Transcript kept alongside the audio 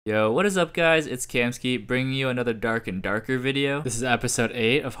Yo, what is up guys? It's Camski bringing you another dark and darker video. This is episode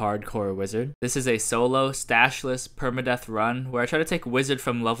 8 of Hardcore Wizard. This is a solo, stashless, permadeath run where I try to take Wizard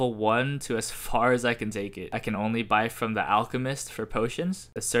from level 1 to as far as I can take it. I can only buy from the Alchemist for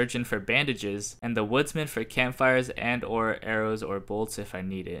potions, the Surgeon for bandages, and the Woodsman for campfires and or arrows or bolts if I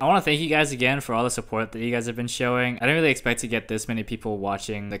need it. I want to thank you guys again for all the support that you guys have been showing. I didn't really expect to get this many people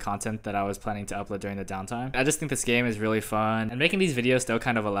watching the content that I was planning to upload during the downtime. I just think this game is really fun, and making these videos still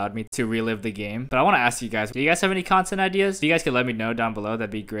kind of allowed me to relive the game. But I want to ask you guys, do you guys have any content ideas? If you guys could let me know down below,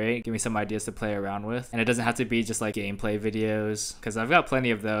 that'd be great. Give me some ideas to play around with. And it doesn't have to be just like gameplay videos, because I've got plenty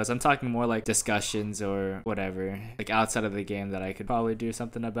of those. I'm talking more like discussions or whatever, like outside of the game that I could probably do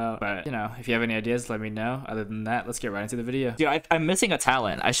something about. But you know, if you have any ideas, let me know. Other than that, let's get right into the video. Dude, I'm missing a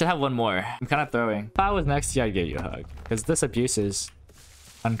talent. I should have one more. I'm kind of throwing. If I was next to you, I'd give you a hug, because this abuse is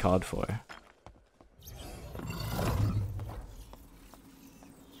uncalled for.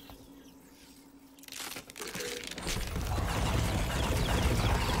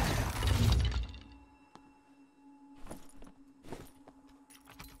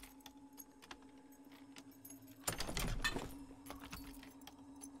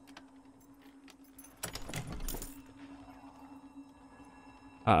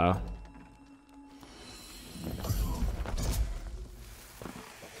 Uh-oh.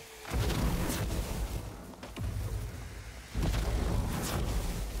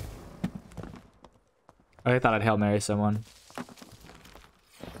 I thought I'd Hail Mary someone.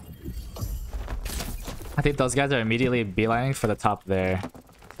 I think those guys are immediately beelining for the top there.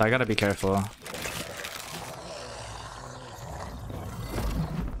 So I gotta be careful.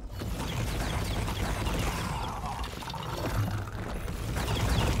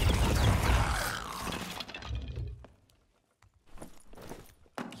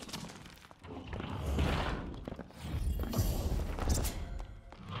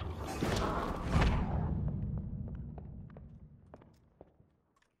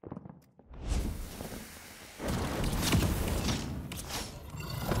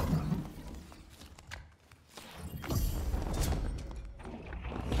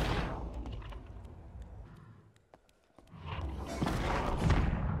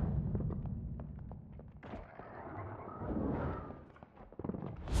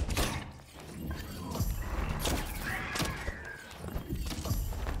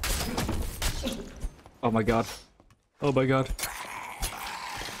 Oh my god. Oh my god.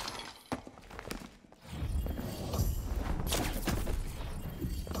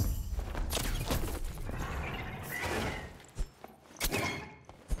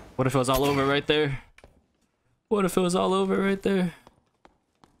 What if it was all over right there? What if it was all over right there?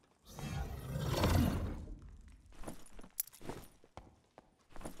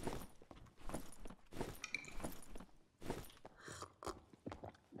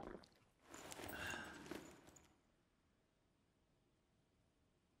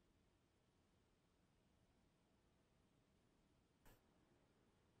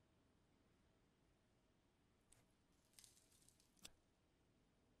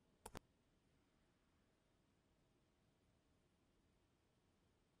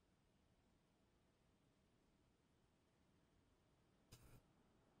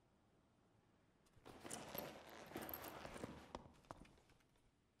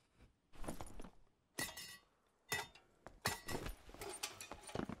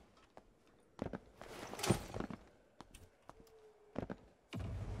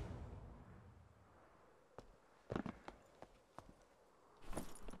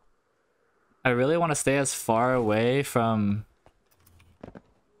 I really want to stay as far away from...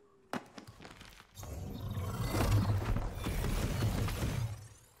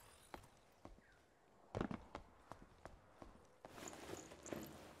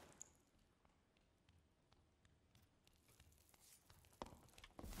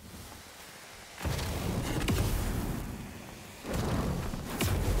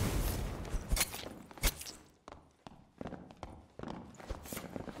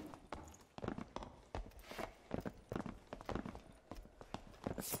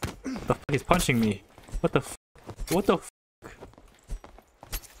 The fuck is punching me? What the f? What the f?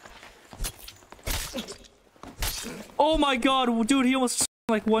 Oh my god, dude, he almost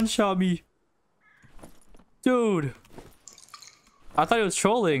like one-shot me. Dude. I thought he was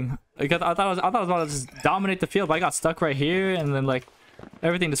trolling. Like, I thought I was about to just dominate the field, but I got stuck right here and then like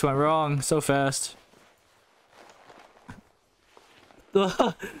everything just went wrong so fast.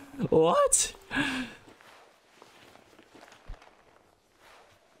 What?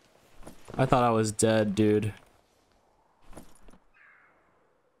 I thought I was dead, dude.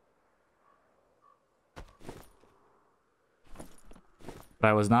 But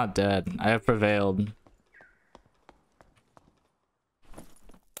I was not dead. I have prevailed.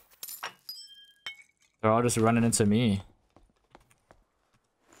 They're all just running into me.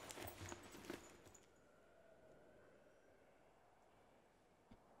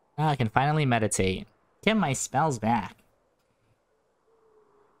 Ah, I can finally meditate. Get my spells back.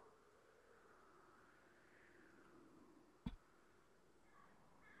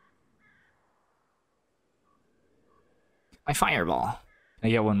 My fireball. Can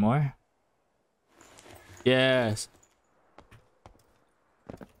I get one more? Yes.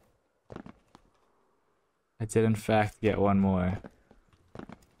 I did in fact get one more.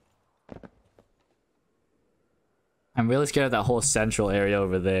 I'm really scared of that whole central area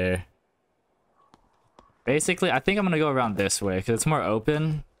over there. Basically, I think I'm gonna go around this way because it's more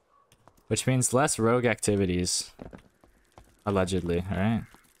open, which means less rogue activities. Allegedly, alright?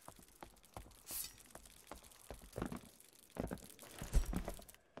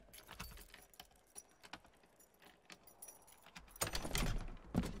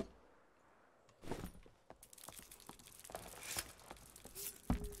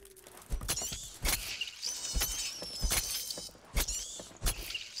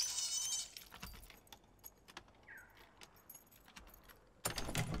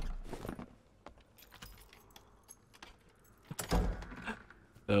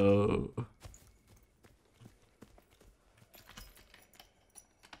 Oh.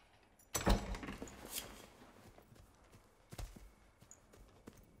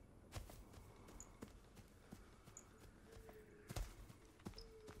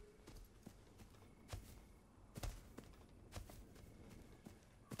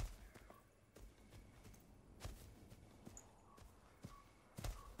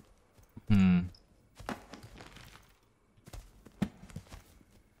 Hmm.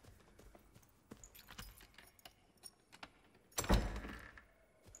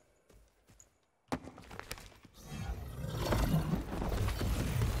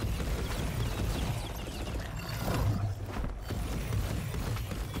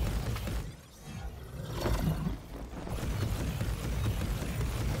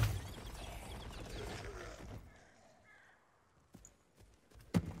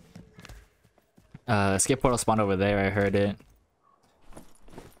 Escape portal spawned over there, I heard it.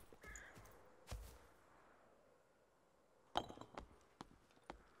 I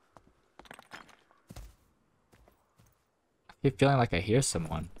keep feeling like I hear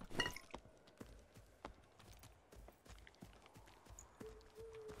someone.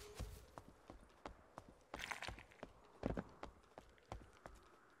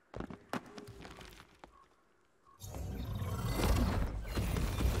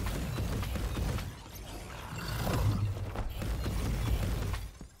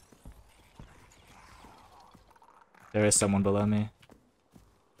 There is someone below me.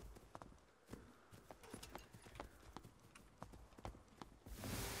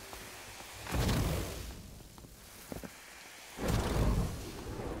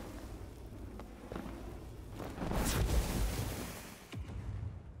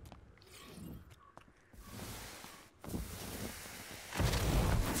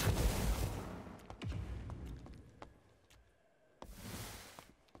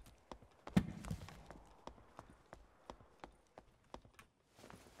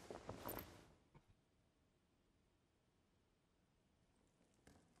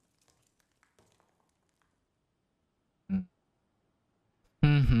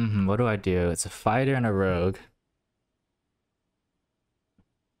 What do I do? It's a fighter and a rogue.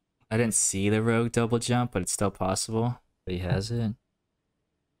 I didn't see the rogue double jump, but it's still possible. But he has it.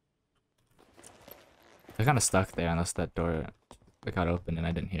 I kind of stuck there unless that door got open and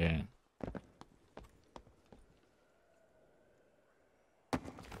I didn't hear it.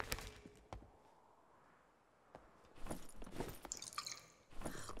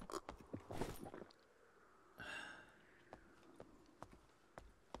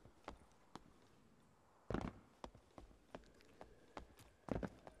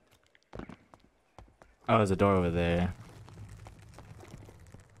 Oh, there's a door over there.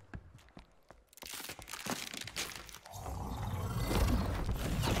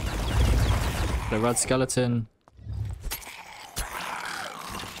 The red skeleton.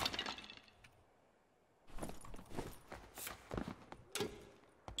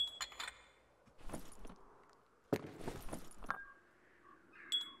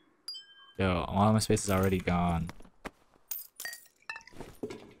 Yo, all of my space is already gone.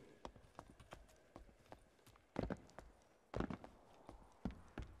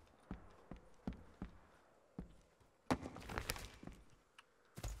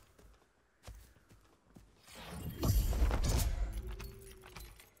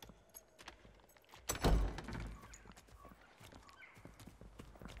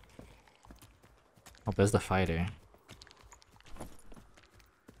 Oh, there's the fighter.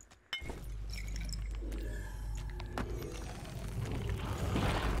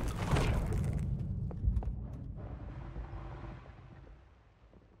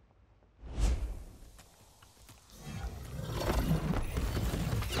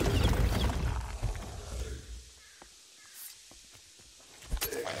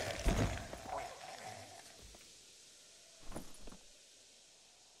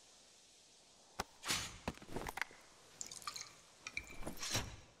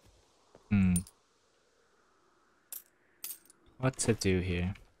 What to do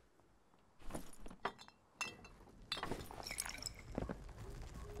here?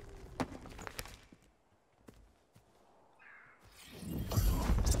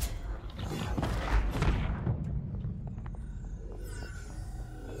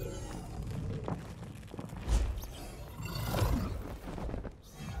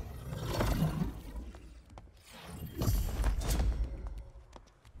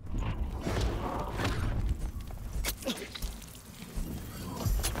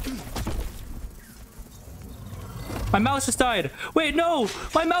 My mouse just died. Wait, no!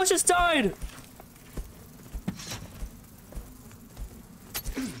 My mouse just died!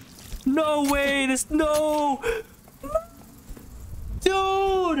 No way! No!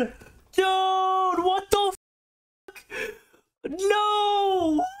 Dude! Dude! What the fuck?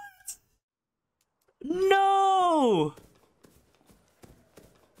 No! No!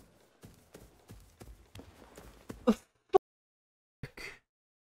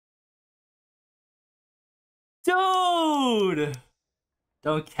 Dude!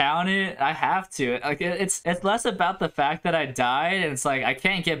 Don't count it. I have to. Like it's less about the fact that I died, and it's like I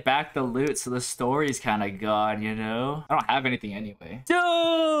can't get back the loot, so the story's kind of gone, you know? I don't have anything anyway.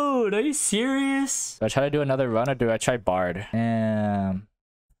 Dude, are you serious? Do I try to do another run or do I try Bard? That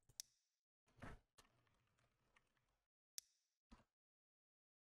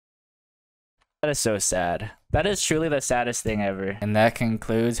is so sad. That is truly the saddest thing ever. And that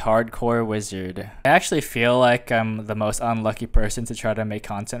concludes Hardcore Wizard. I actually feel like I'm the most unlucky person to try to make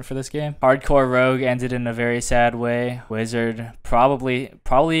content for this game. Hardcore Rogue ended in a very sad way. Wizard, probably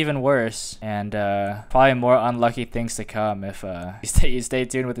even worse. And probably more unlucky things to come if you stay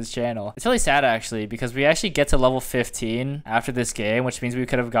tuned with this channel. It's really sad actually, because we actually get to level 15 after this game, which means we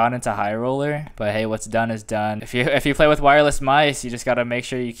could have gone into High Roller. But hey, what's done is done. If you play with wireless mice, you just gotta make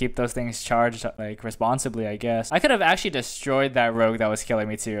sure you keep those things charged like responsibly, I guess. I could have actually destroyed that rogue that was killing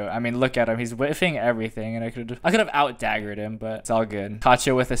me too. I mean, look at him. He's whiffing everything, and I could have out-daggered him, but it's all good.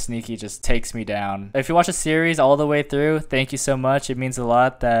 Kacha with a sneaky just takes me down. If you watch a series all the way through, thank you so much. It means a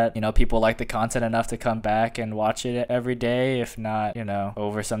lot that, you know, people like the content enough to come back and watch it every day, if not, you know,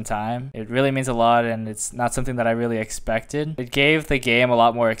 over some time. It really means a lot, and it's not something that I really expected. It gave the game a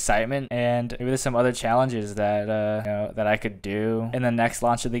lot more excitement, and maybe there's some other challenges that, you know, that I could do in the next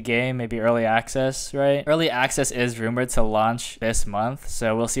launch of the game, maybe early access, right? Early access is rumored to launch this month,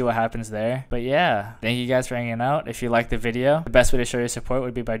 so we'll see what happens there. But yeah, thank you guys for hanging out. If you liked the video, the best way to show your support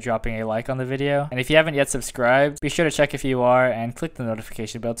would be by dropping a like on the video. And if you haven't yet subscribed, be sure to check if you are and click the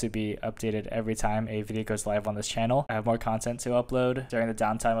notification bell to be updated every time a video goes live on this channel. I have more content to upload during the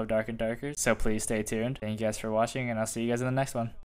downtime of Dark and Darker, so please stay tuned. Thank you guys for watching, and I'll see you guys in the next one.